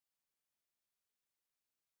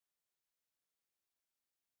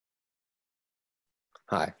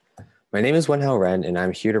Hi, my name is Wenhao Ren, and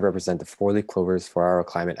I'm here to represent the four-leaf clovers for our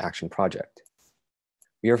climate action project.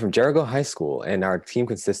 We are from Jericho High School, and our team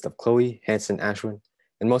consists of Chloe, Hanson, Ashwin,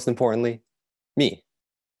 and most importantly, me.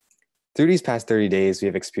 Through these past 30 days, we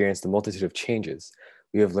have experienced a multitude of changes.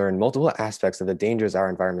 We have learned multiple aspects of the dangers our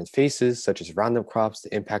environment faces, such as roundup crops,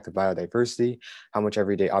 the impact of biodiversity, how much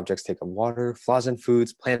everyday objects take of water, flaws in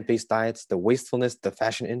foods, plant-based diets, the wastefulness of the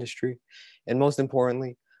fashion industry, and most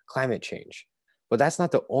importantly, climate change. But that's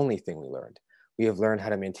not the only thing we learned. We have learned how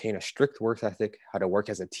to maintain a strict work ethic, how to work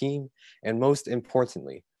as a team, and most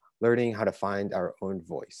importantly, learning how to find our own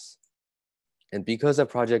voice. And because of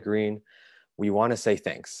Project Green, we want to say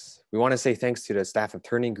thanks. We want to say thanks to the staff of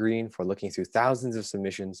Turning Green for looking through thousands of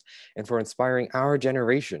submissions and for inspiring our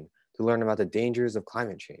generation to learn about the dangers of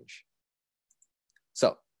climate change.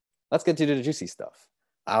 So let's get to the juicy stuff,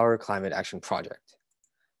 our climate action project.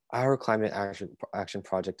 Our climate action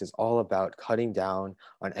project is all about cutting down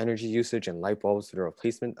on energy usage and light bulbs through the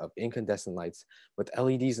replacement of incandescent lights with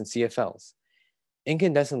LEDs and CFLs.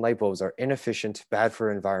 Incandescent light bulbs are inefficient, bad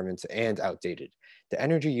for environments, and outdated. The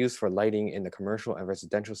energy used for lighting in the commercial and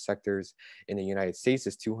residential sectors in the United States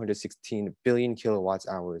is 216 billion kilowatts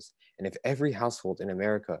hours. And if every household in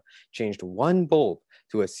America changed one bulb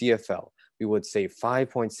to a CFL, we would save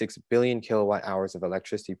 5.6 billion kilowatt hours of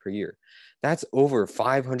electricity per year. That's over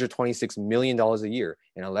 $526 million a year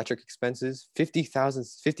in electric expenses,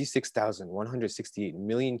 56,168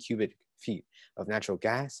 million cubic feet of natural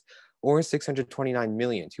gas, or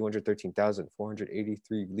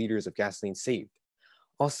 629,213,483 liters of gasoline saved.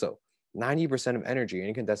 Also, 90% of energy in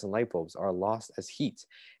incandescent light bulbs are lost as heat,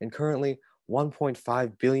 and currently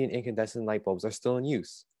 1.5 billion incandescent light bulbs are still in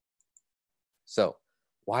use. So,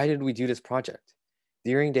 why did we do this project?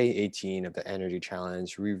 During day 18 of the energy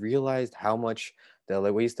challenge, we realized how much the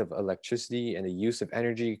waste of electricity and the use of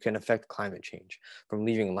energy can affect climate change, from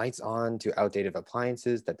leaving lights on to outdated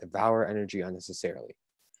appliances that devour energy unnecessarily.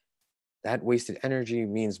 That wasted energy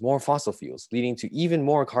means more fossil fuels, leading to even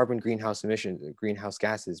more carbon greenhouse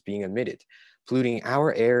gases being emitted, polluting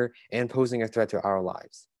our air and posing a threat to our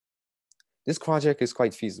lives. This project is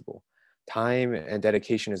quite feasible. Time and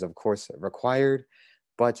dedication is of course required,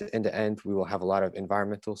 but in the end, we will have a lot of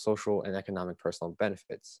environmental, social, and economic personal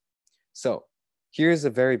benefits. So here's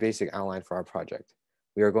a very basic outline for our project.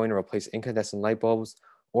 We are going to replace incandescent light bulbs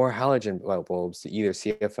or halogen light bulbs to either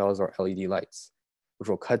CFLs or LED lights, which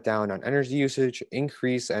will cut down on energy usage,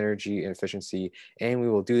 increase energy efficiency, and we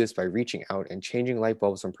will do this by reaching out and changing light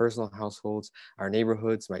bulbs from personal households, our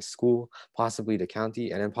neighborhoods, my school, possibly the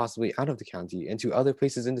county, and then possibly out of the county into other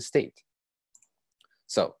places in the state.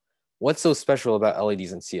 So, what's so special about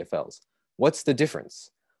LEDs and CFLs? What's the difference?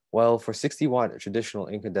 Well, for 60-watt traditional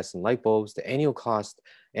incandescent light bulbs, the annual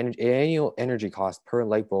energy cost per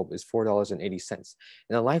light bulb is $4.80, and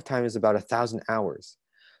the lifetime is about 1,000 hours.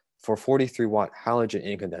 For 43-watt halogen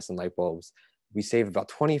incandescent light bulbs, we save about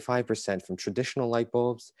 25% from traditional light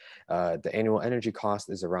bulbs. The annual energy cost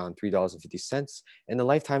is around $3.50, and the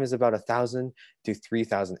lifetime is about 1,000 to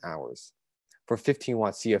 3,000 hours. For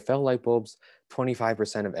 15-watt CFL light bulbs,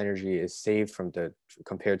 25% of energy is saved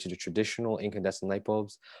compared to the traditional incandescent light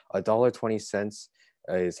bulbs. $1.20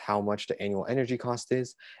 is how much the annual energy cost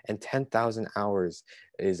is, and 10,000 hours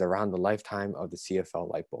is around the lifetime of the CFL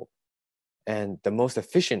light bulb. And the most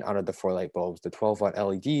efficient out of the four light bulbs, the 12-watt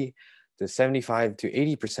LED, the 75 to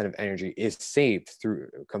 80% of energy is saved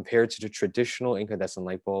compared to the traditional incandescent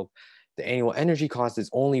light bulb. The annual energy cost is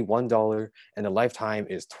only $1, and the lifetime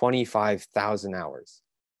is 25,000 hours.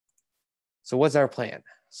 So what's our plan?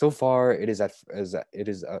 So far, it is at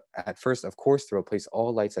first, of course, to replace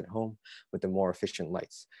all lights at home with the more efficient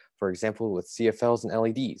lights. For example, with CFLs and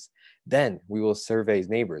LEDs. Then we will survey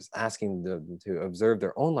neighbors, asking them to observe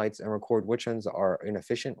their own lights and record which ones are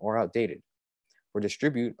inefficient or outdated. For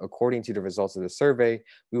distribute, according to the results of the survey,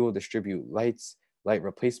 we will distribute light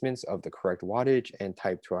replacements of the correct wattage and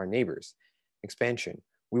type to our neighbors. Expansion.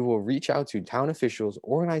 We will reach out to town officials,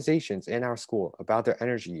 organizations, and our school about their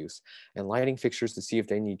energy use and lighting fixtures to see if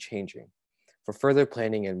they need changing. For further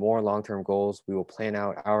planning and more long-term goals, we will plan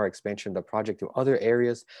out our expansion of the project to other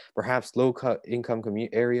areas, perhaps low-income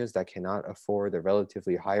areas that cannot afford the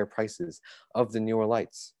relatively higher prices of the newer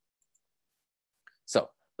lights. So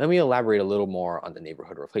let me elaborate a little more on the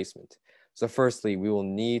neighborhood replacement. So firstly, we will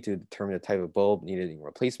need to determine the type of bulb needed in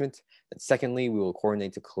replacement. And secondly, we will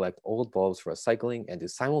coordinate to collect old bulbs for recycling and to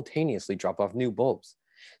simultaneously drop off new bulbs.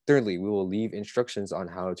 Thirdly, we will leave instructions on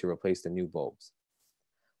how to replace the new bulbs.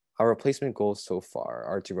 Our replacement goals so far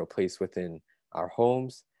are to replace within our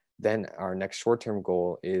homes. Then our next short-term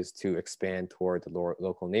goal is to expand toward the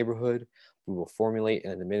local neighborhood. we will formulate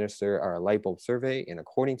and administer our light bulb survey, and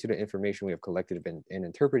according to the information we have collected and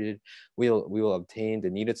interpreted, we will obtain the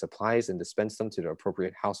needed supplies and dispense them to the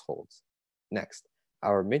appropriate households. Next,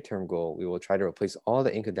 our midterm goal, we will try to replace all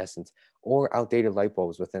the incandescent or outdated light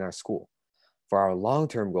bulbs within our school. For our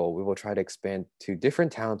long-term goal, we will try to expand to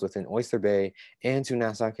different towns within Oyster Bay and to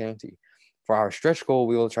Nassau County. For our stretch goal,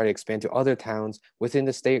 we will try to expand to other towns within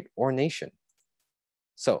the state or nation.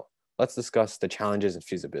 So let's discuss the challenges and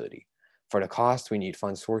feasibility. For the cost, we need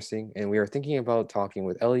fund sourcing, and we are thinking about talking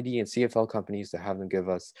with LED and CFL companies to have them give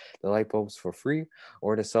us the light bulbs for free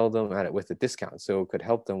or to sell them at it with a discount so it could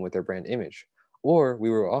help them with their brand image. Or we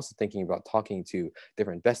were also thinking about talking to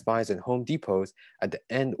different Best Buys and Home Depots at the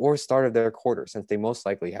end or start of their quarter, since they most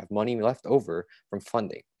likely have money left over from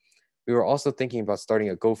funding. We were also thinking about starting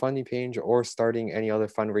a GoFundMe page or starting any other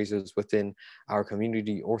fundraisers within our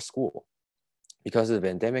community or school. Because of the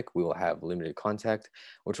pandemic, we will have limited contact,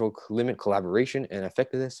 which will limit collaboration and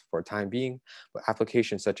effectiveness for a time being, but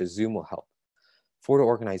applications such as Zoom will help. For the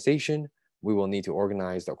organization, we will need to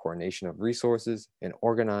organize the coordination of resources and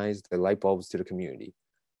organize the light bulbs to the community.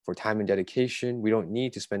 For time and dedication, we don't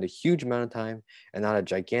need to spend a huge amount of time, and not a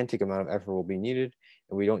gigantic amount of effort will be needed,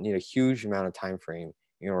 and we don't need a huge amount of time frame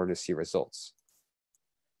in order to see results.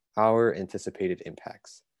 Our anticipated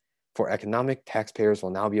impacts. For economic, taxpayers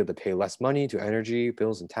will now be able to pay less money to energy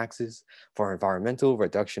bills and taxes. For environmental,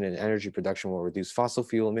 reduction in energy production will reduce fossil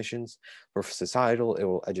fuel emissions. For societal, it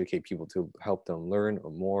will educate people to help them learn a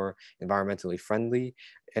more environmentally friendly,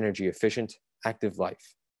 energy efficient, active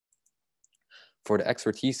life. For the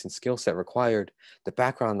expertise and skill set required, the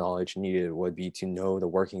background knowledge needed would be to know the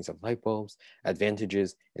workings of light bulbs,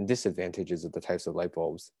 advantages and disadvantages of the types of light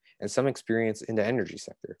bulbs, and some experience in the energy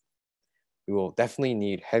sector. We will definitely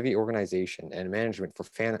need heavy organization and management for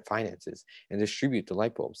finances and distribute the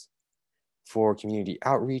light bulbs. For community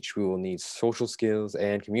outreach, we will need social skills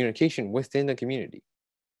and communication within the community.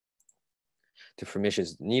 The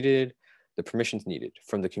permissions needed.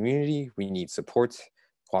 From the community, we need support,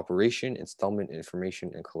 cooperation, installment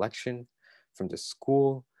information and collection. From the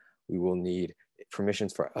school, we will need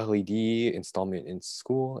permissions for LED installment in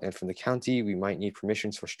school. And from the county, we might need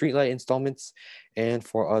permissions for streetlight installments and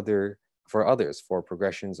for others for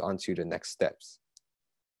progressions onto the next steps.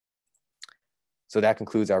 So that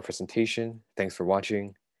concludes our presentation. Thanks for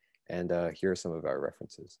watching. And here are some of our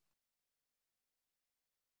references.